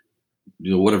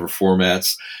 Whatever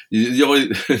formats. The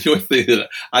only thing that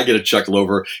I get a chuckle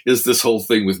over is this whole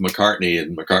thing with McCartney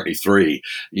and McCartney 3.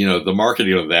 The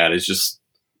marketing of that is just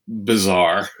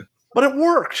bizarre. But it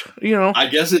worked, I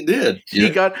guess it did. He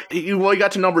got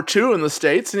to number 2 in the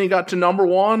States, and he got to number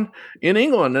 1 in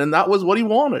England, and that was what he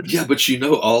wanted. Yeah, but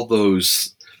all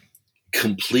those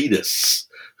completists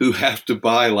who have to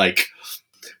buy like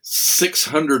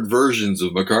 600 versions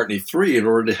of McCartney 3 in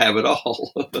order to have it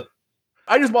all.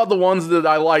 I just bought the ones that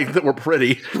I liked that were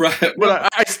pretty. Right. But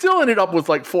I still ended up with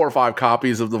like 4 or 5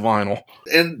 copies of the vinyl.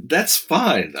 And that's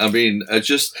fine. I mean,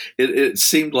 it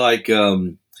seemed like,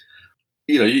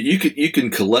 you can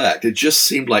collect. It just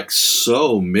seemed like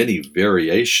so many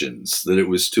variations that it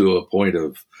was to a point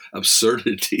of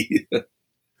absurdity.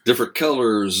 Different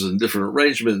colors and different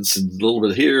arrangements and a little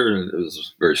bit here. And it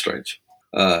was very strange.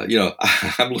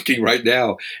 I'm looking right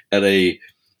now at a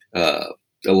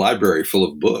library full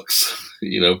of books,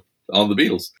 on the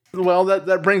Beatles. Well,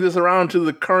 that brings us around to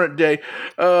the current day.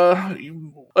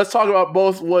 Let's talk about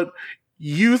both what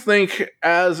you think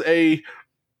as a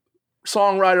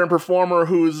songwriter and performer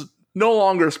who's no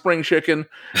longer a spring chicken.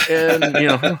 And,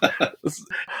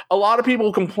 a lot of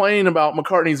people complain about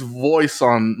McCartney's voice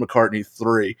on McCartney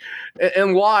 3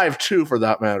 and live too, for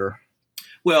that matter.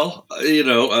 Well,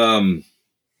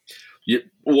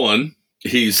 one,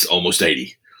 he's almost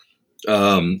 80.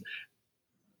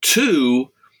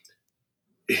 2,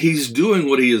 he's doing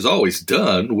what he has always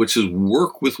done, which is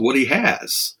work with what he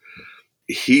has.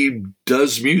 He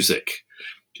does music.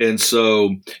 And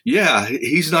so, yeah,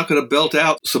 he's not going to belt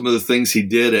out some of the things he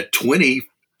did at 20,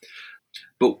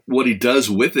 but what he does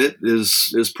with it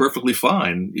is perfectly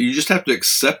fine. You just have to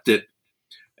accept it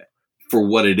for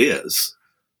what it is.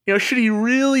 Should he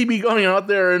really be going out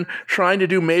there and trying to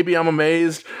do Maybe I'm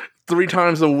Amazed 3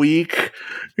 times a week?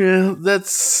 Yeah,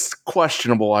 that's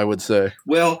questionable, I would say.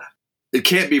 Well, it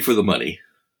can't be for the money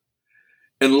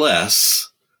unless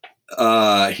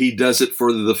he does it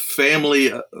for the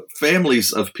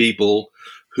families of people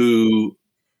who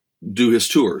do his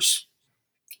tours,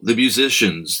 the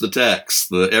musicians, the techs,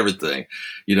 the everything.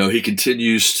 He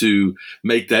continues to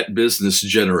make that business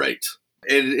generate.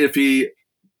 And if he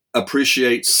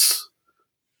appreciates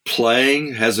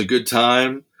playing, has a good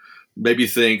time, maybe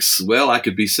thinks, well, I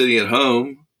could be sitting at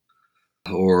home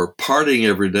or partying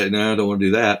every day. No, I don't want to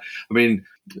do that. I mean,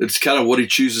 it's kind of what he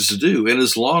chooses to do. And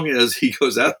as long as he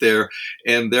goes out there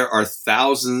and there are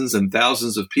thousands and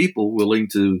thousands of people willing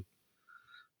to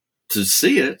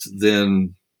see it,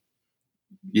 then,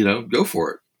 go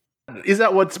for it. Is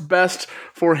that what's best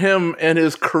for him and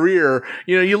his career?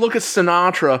 You look at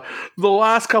Sinatra, the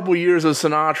last couple years of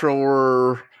Sinatra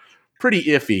were pretty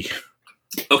iffy.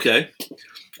 Okay.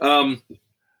 And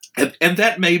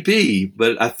that may be,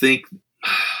 but I think,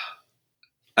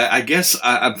 I guess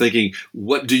I'm thinking,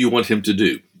 what do you want him to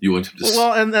do? You want him to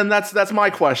well, and that's my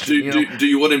question. Do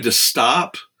you want him to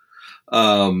stop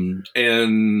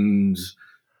and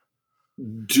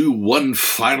do one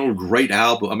final great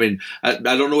album? I mean, I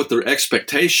don't know what their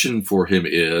expectation for him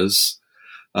is.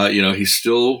 He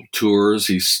still tours,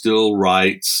 he still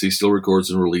writes, he still records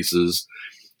and releases.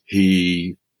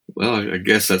 I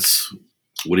guess that's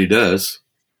what he does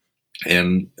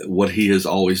and what he has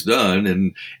always done.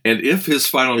 And if his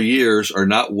final years are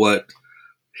not what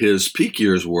his peak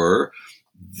years were,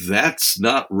 that's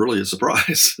not really a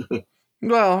surprise.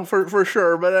 Well, for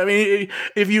sure. But I mean,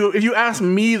 if you ask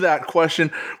me that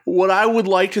question, what I would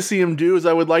like to see him do is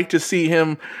I would like to see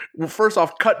him, first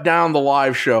off, cut down the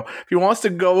live show. If he wants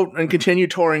to go and continue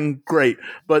touring, great.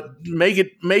 But make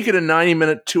it a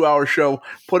 90-minute, 2-hour show,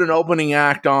 put an opening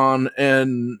act on,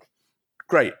 and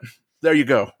great. There you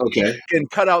go. Okay. And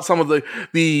cut out some of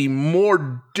the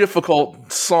more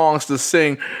difficult songs to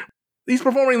sing. He's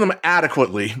performing them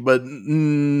adequately, but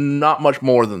not much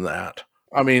more than that.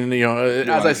 I mean,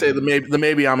 as I say, the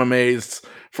Maybe I'm Amazed,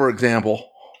 for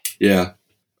example. Yeah.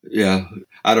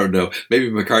 I don't know. Maybe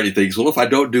McCartney thinks, well, if I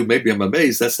don't do Maybe I'm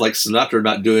Amazed, that's like Sinatra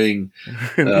not doing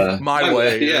My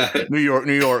Way. Yeah. New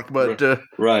York. But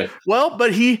right. Well,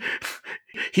 but he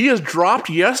has dropped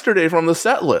Yesterday from the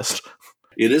set list.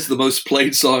 it is the most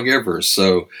played song ever.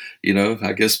 So,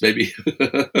 I guess maybe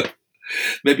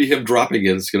maybe him dropping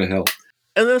it is going to help.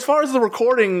 And then as far as the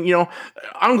recording,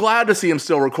 I'm glad to see him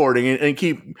still recording and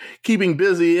keeping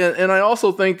busy. And I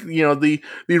also think, the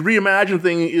reimagine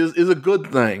thing is a good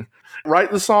thing.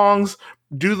 Write the songs,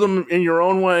 do them in your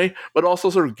own way, but also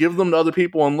sort of give them to other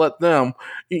people and let them.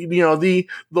 The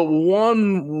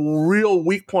one real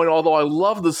weak point, although I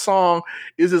love the song,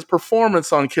 is his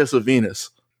performance on Kiss of Venus.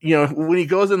 When he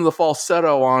goes into the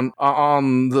falsetto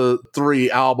on the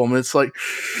 3 album, it's like,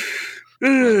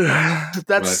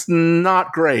 that's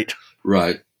not great.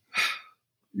 Right.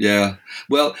 Yeah.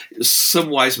 Well, some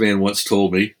wise man once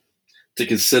told me to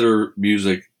consider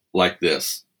music like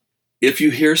this. If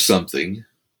you hear something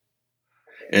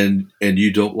and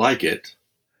you don't like it,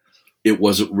 it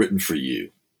wasn't written for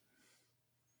you.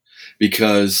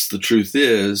 Because the truth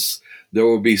is, there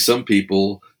will be some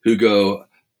people who go,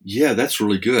 yeah, that's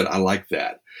really good. I like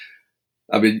that.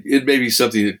 I mean, it may be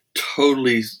something that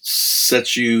totally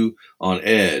sets you on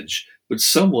edge, but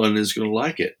someone is going to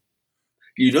like it.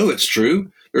 It's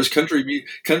true. There's country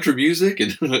music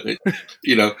and,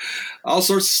 all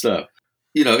sorts of stuff.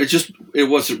 It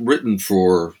wasn't written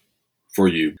for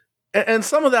you. And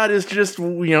some of that is just,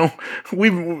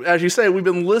 we've, as you say, we've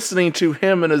been listening to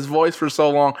him and his voice for so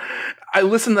long. I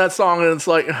listen to that song and it's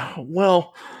like,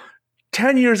 well,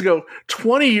 10 years ago,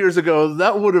 20 years ago,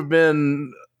 that would have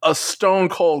been a stone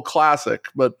cold classic,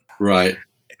 but right.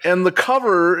 And the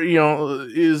cover,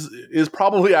 is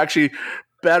probably actually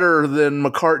better than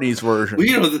McCartney's version.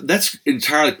 Well, that's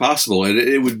entirely possible, and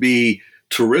it would be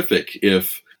terrific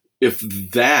if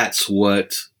that's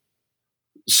what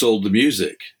sold the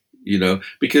music.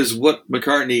 Because what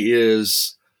McCartney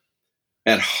is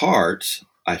at heart,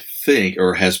 I think,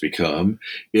 or has become,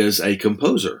 is a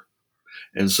composer,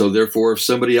 and so therefore, if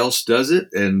somebody else does it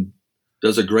and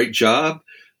does a great job,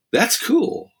 that's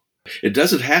cool. It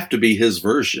doesn't have to be his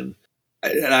version.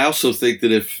 And I also think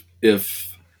that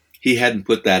if he hadn't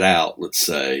put that out, let's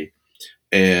say,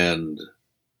 and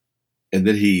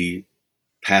then he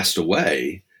passed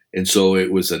away, and so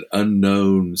it was an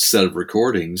unknown set of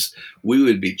recordings, we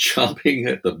would be chomping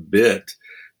at the bit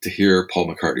to hear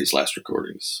Paul McCartney's last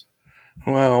recordings.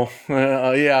 Well,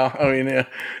 yeah. I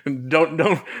mean,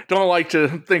 don't like to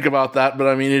think about that, but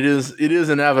I mean, it is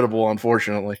inevitable,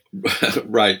 unfortunately.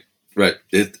 Right.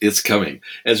 It's coming,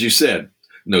 as you said.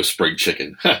 No spring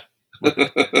chicken.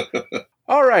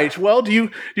 All right. Well,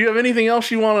 do you have anything else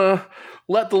you want to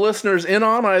let the listeners in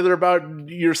on, either about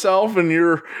yourself and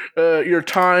your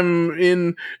time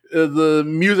in the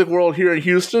music world here in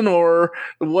Houston, or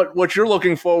what you're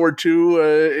looking forward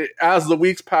to as the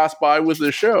weeks pass by with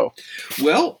this show?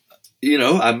 Well,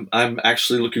 I'm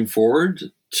actually looking forward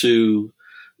to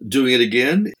doing it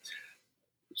again.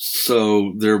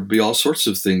 So there'll be all sorts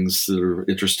of things that are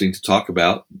interesting to talk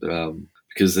about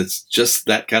because it's just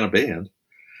that kind of band.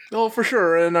 Oh, for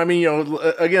sure. And I mean,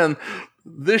 again,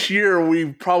 this year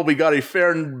we've probably got a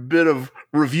fair bit of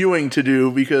reviewing to do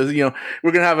because,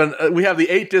 we're going to we have the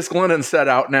 8-disc Lennon set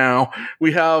out now.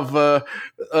 We have a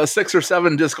 6 or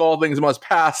 7 disc All Things Must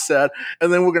Pass set,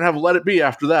 and then we're going to have Let It Be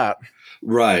after that.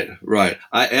 Right.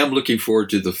 I am looking forward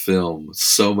to the film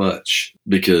so much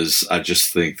because I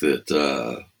just think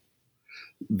that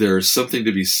there's something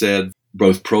to be said,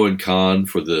 both pro and con,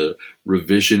 for the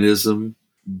revisionism.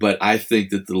 But I think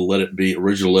that the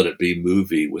original Let It Be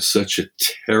movie was such a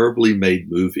terribly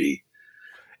made movie.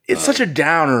 It's such a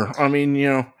downer. I mean,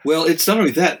 Well, it's not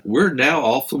only that. We're now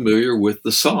all familiar with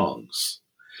the songs.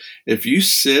 If you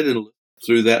sit and look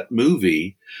through that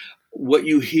movie, what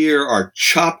you hear are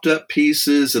chopped up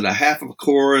pieces and a half of a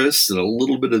chorus and a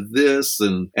little bit of this.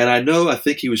 And I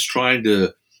think he was trying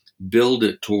to build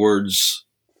it towards,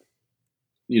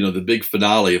 the big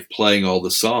finale of playing all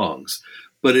the songs.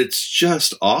 But it's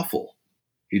just awful.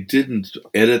 He didn't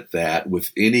edit that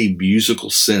with any musical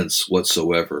sense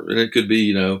whatsoever. And it could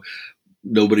be,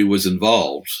 nobody was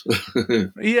involved.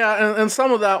 Yeah, and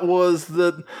some of that was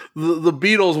that the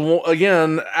Beatles,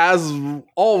 again, as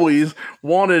always,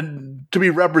 wanted to be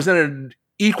represented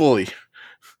equally.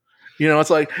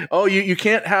 It's like, oh, you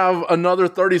can't have another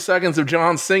 30 seconds of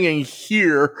John singing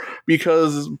here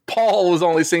because Paul was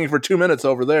only singing for 2 minutes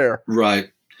over there.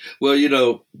 Right. Well,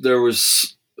 there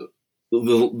was the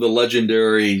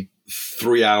legendary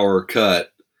 3-hour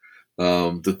cut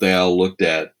that they all looked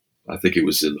at. I think it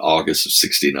was in August of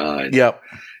 '69. Yep.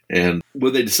 And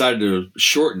when they decided to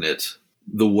shorten it,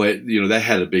 the way, that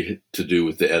had a big to do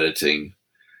with the editing.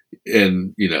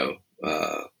 And,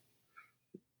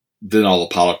 then all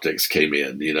the politics came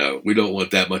in. We don't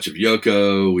want that much of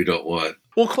Yoko. We don't want...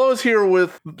 We'll close here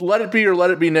with Let It Be or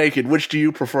Let It Be Naked. Which do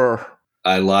you prefer?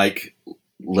 I like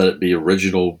Let It Be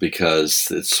Original because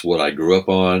it's what I grew up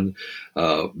on.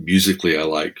 Musically, I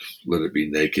like Let It Be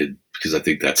Naked because I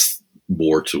think that's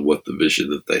more to what the vision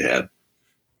that they had.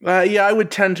 Yeah, I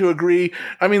would tend to agree.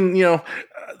 I mean,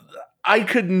 I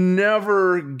could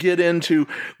never get into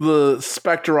the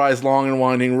Spectorized Long and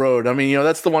Winding Road. I mean,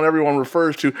 that's the one everyone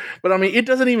refers to. But I mean, it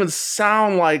doesn't even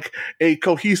sound like a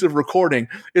cohesive recording.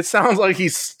 It sounds like he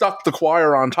stuck the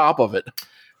choir on top of it.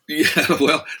 Yeah,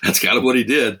 well, that's kind of what he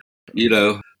did.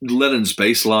 Lennon's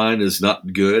bass line is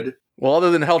not good. Well,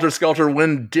 other than Helter Skelter,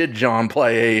 when did John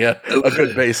play a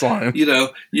good bass line?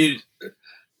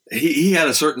 He had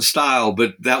a certain style,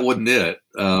 but that wasn't it.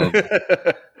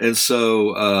 And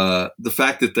so the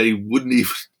fact that they wouldn't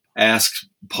even ask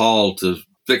Paul to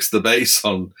fix the bass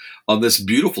on this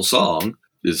beautiful song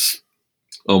is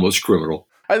almost criminal.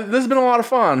 This has been a lot of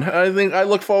fun. I think I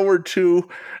look forward to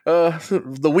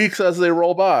the weeks as they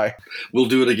roll by. We'll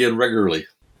do it again regularly.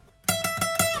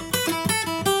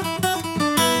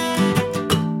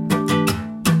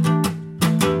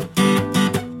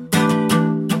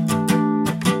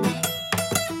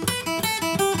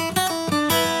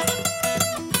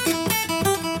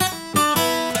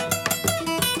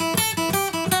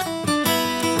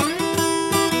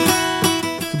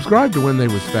 Subscribe to When They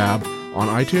Was Fab on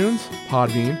iTunes,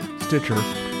 Podbean, Stitcher,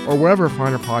 or wherever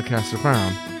finer podcasts are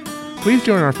found. Please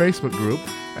join our Facebook group,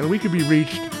 and we could be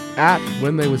reached at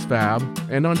When They Was Fab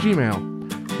and on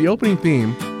Gmail. The opening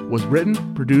theme was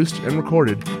written, produced, and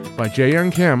recorded by Jae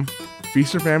Young Kim,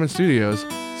 Feast or Famine Studios,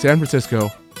 San Francisco,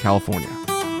 California.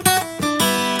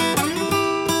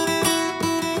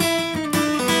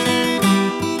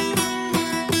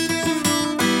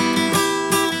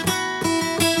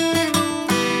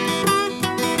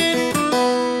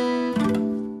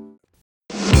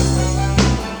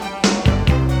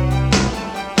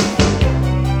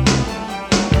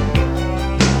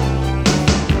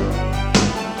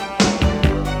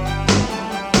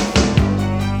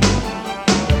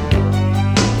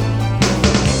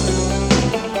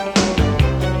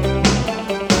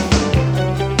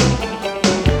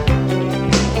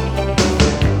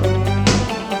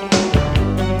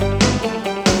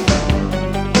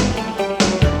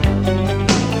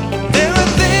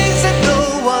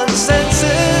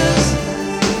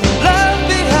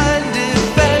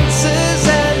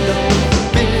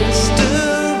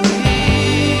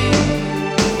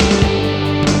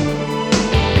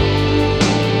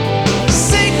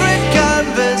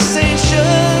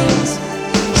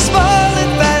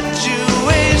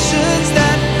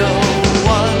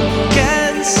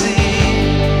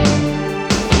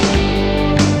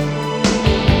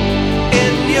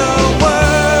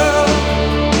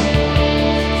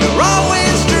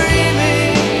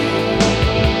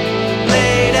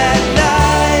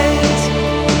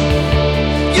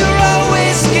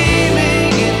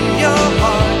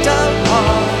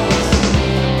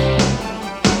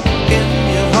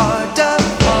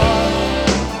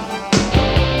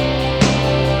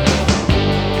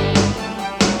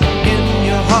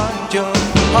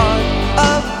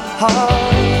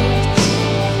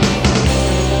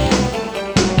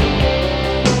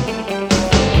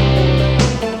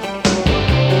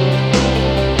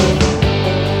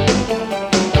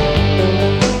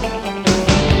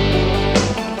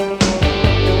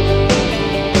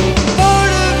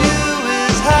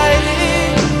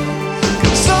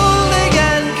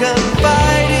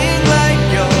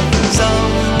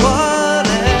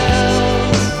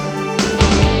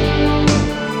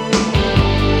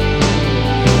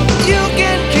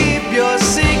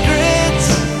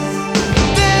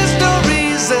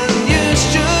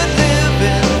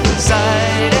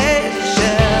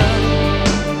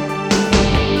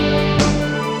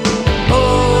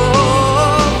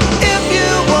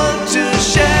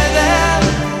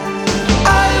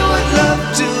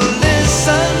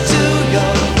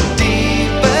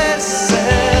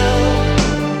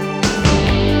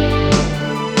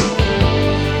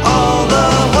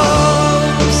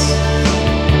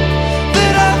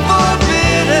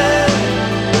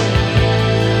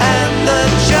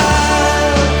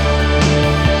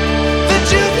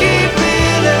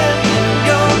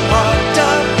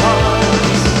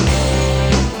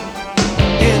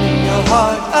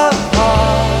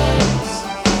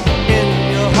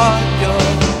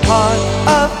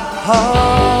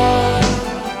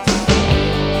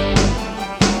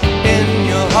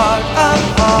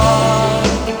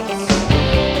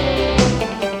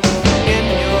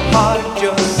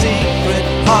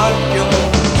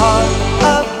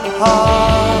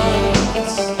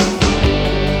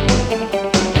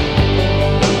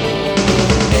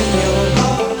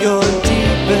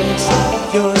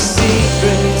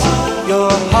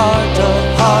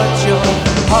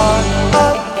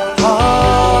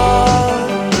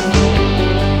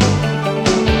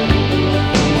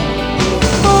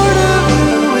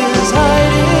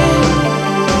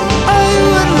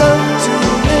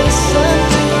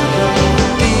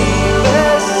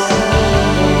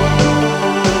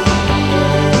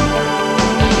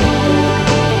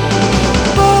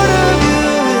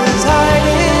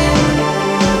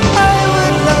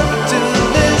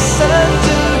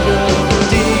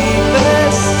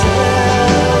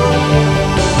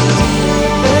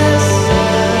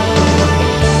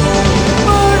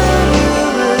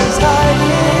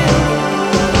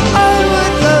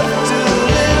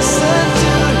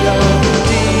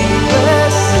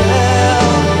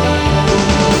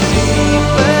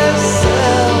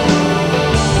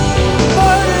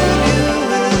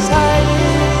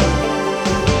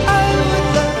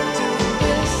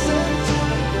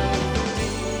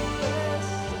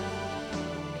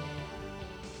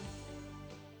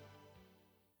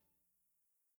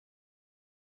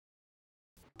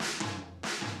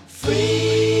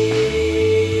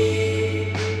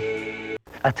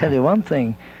 I tell you one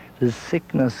thing, there's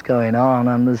sickness going on,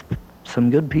 and there's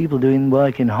some good people doing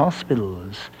work in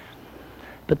hospitals,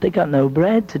 but they got no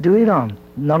bread to do it on.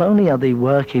 Not only are they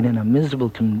working in a miserable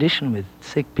condition with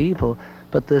sick people,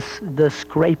 but they're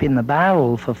scraping the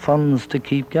barrel for funds to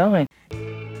keep going.